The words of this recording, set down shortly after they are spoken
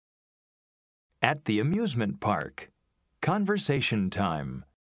At the amusement park. Conversation time.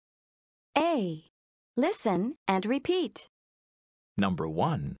 A. Listen and repeat. Number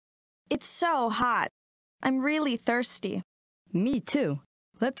 1. It's so hot. I'm really thirsty. Me too.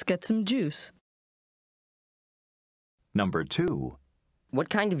 Let's get some juice. Number 2. What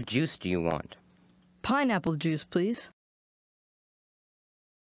kind of juice do you want? Pineapple juice, please.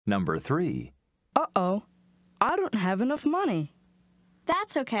 Number 3. Uh-oh. I don't have enough money.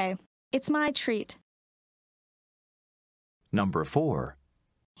 That's okay. It's my treat. Number 4.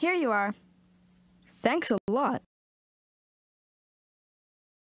 Here you are. Thanks a lot.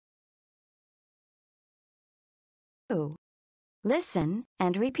 Listen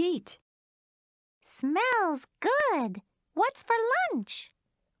and repeat. Smells good. What's for lunch?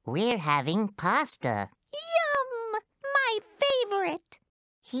 We're having pasta. Yum! My favorite.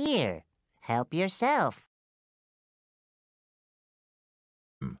 Here, help yourself.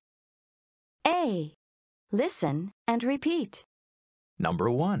 A. Listen and repeat. Number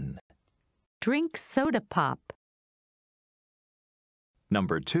 1. Drink soda pop.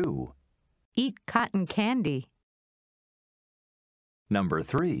 Number 2. Eat cotton candy. Number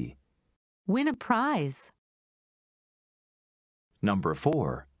 3. Win a prize. Number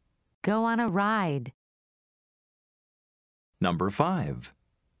 4. Go on a ride. Number 5.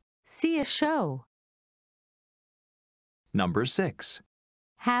 See a show. Number 6.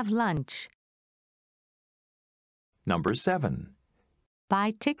 Have lunch. Number 7.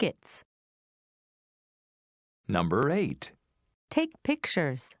 Buy tickets. Number 8. Take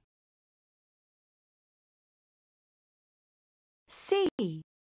pictures. C.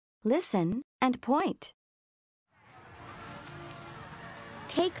 Listen and point.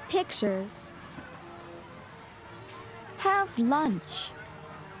 Take pictures. Have lunch.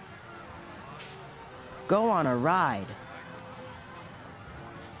 Go on a ride.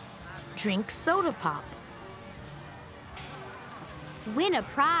 Drink soda pop. Win a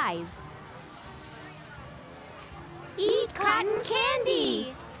prize. Eat cotton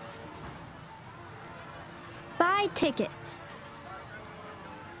candy. Buy tickets.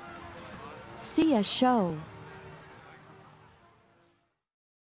 See a show.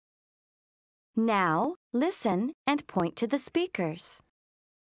 Now, listen and point to the speakers.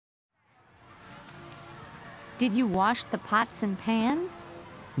 Did you wash the pots and pans?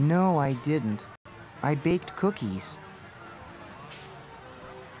 No, I didn't. I baked cookies.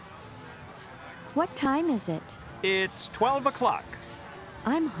 What time is it? It's 12 o'clock.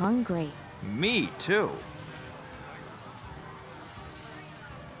 I'm hungry. Me too.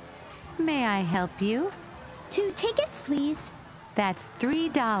 May I help you? 2 tickets, please. That's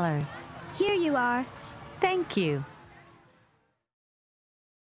 $3. Here you are. Thank you.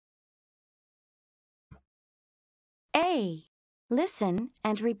 A. Listen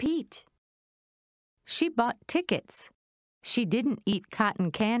and repeat. She bought tickets. She didn't eat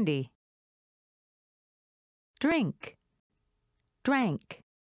cotton candy. Drink. Drank.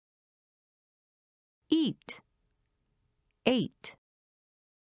 Eat. Ate.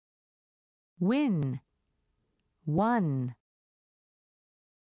 Win. Won.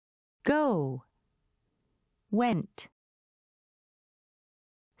 Go. Went.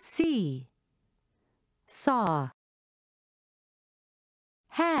 See. Saw.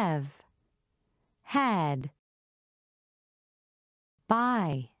 Have. Had.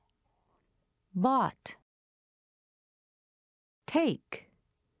 Buy. Bought. Take.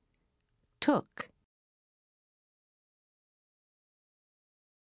 Took.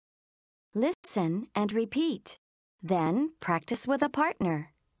 Listen and repeat. Then practice with a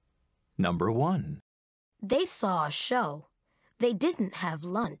partner. Number 1. They saw a show. They didn't have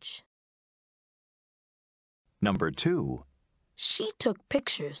lunch. Number 2. She took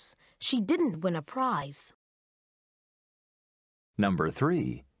pictures. She didn't win a prize. Number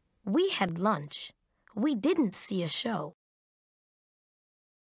 3. We had lunch. We didn't see a show.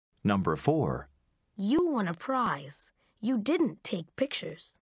 Number 4. You won a prize. You didn't take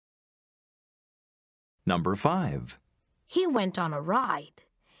pictures. Number 5. He went on a ride.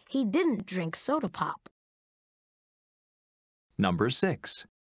 He didn't drink soda pop. Number 6.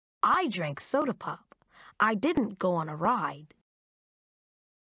 I drank soda pop. I didn't go on a ride.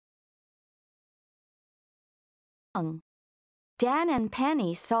 Dan and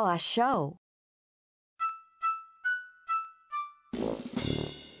Penny saw a show.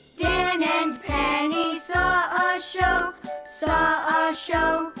 Dan and Penny saw a show, saw a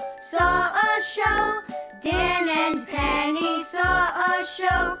show, saw a show. Dan and Penny saw a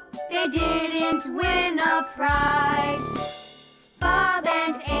show. They didn't win a prize. Bob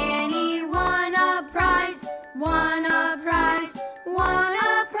and Annie won a prize, won a prize, won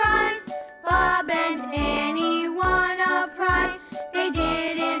a prize. Bob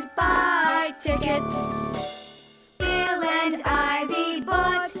tickets. Bill and Ivy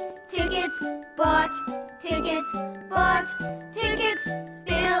bought tickets, bought tickets, bought tickets.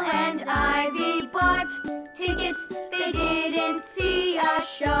 Bill and Ivy bought tickets. They didn't see a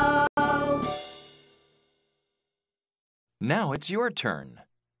show. Now it's your turn.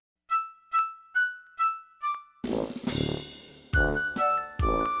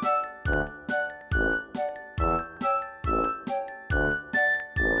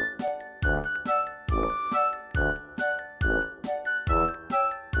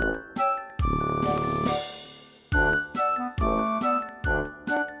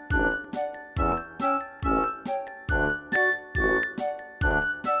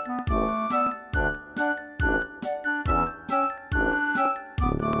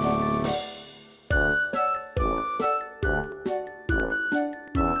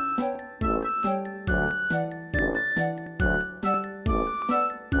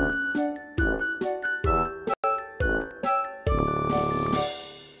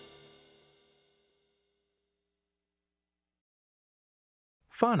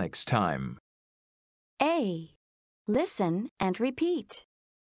 Phonics time. A. Listen and repeat.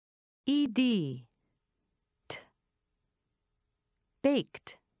 ed, t,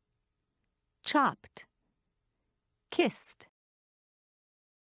 baked, chopped, kissed.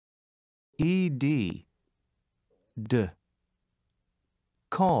 E-D, d,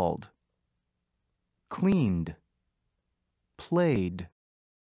 called, cleaned, played.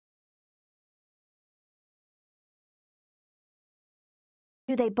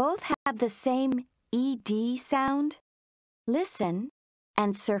 Do they both have the same ED sound? Listen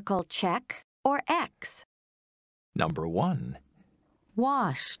and circle check or X. Number 1.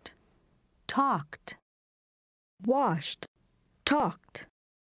 Washed, talked. Washed, talked.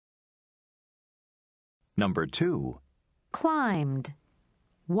 Number 2. Climbed,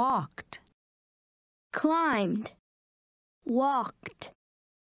 walked. Climbed. Walked.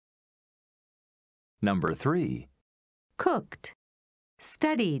 Number 3. Cooked,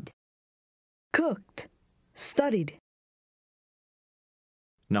 studied. Cooked, studied.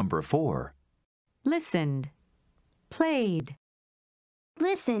 Number 4. Listened, played.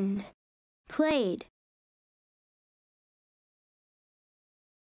 Listened. Played.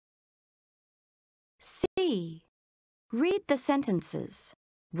 C. Read the sentences.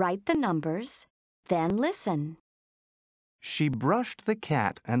 Write the numbers, then listen. She brushed the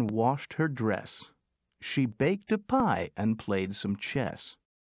cat and washed her dress. She baked a pie and played some chess.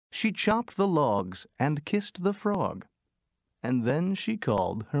 She chopped the logs and kissed the frog. And then she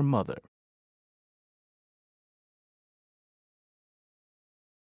called her mother.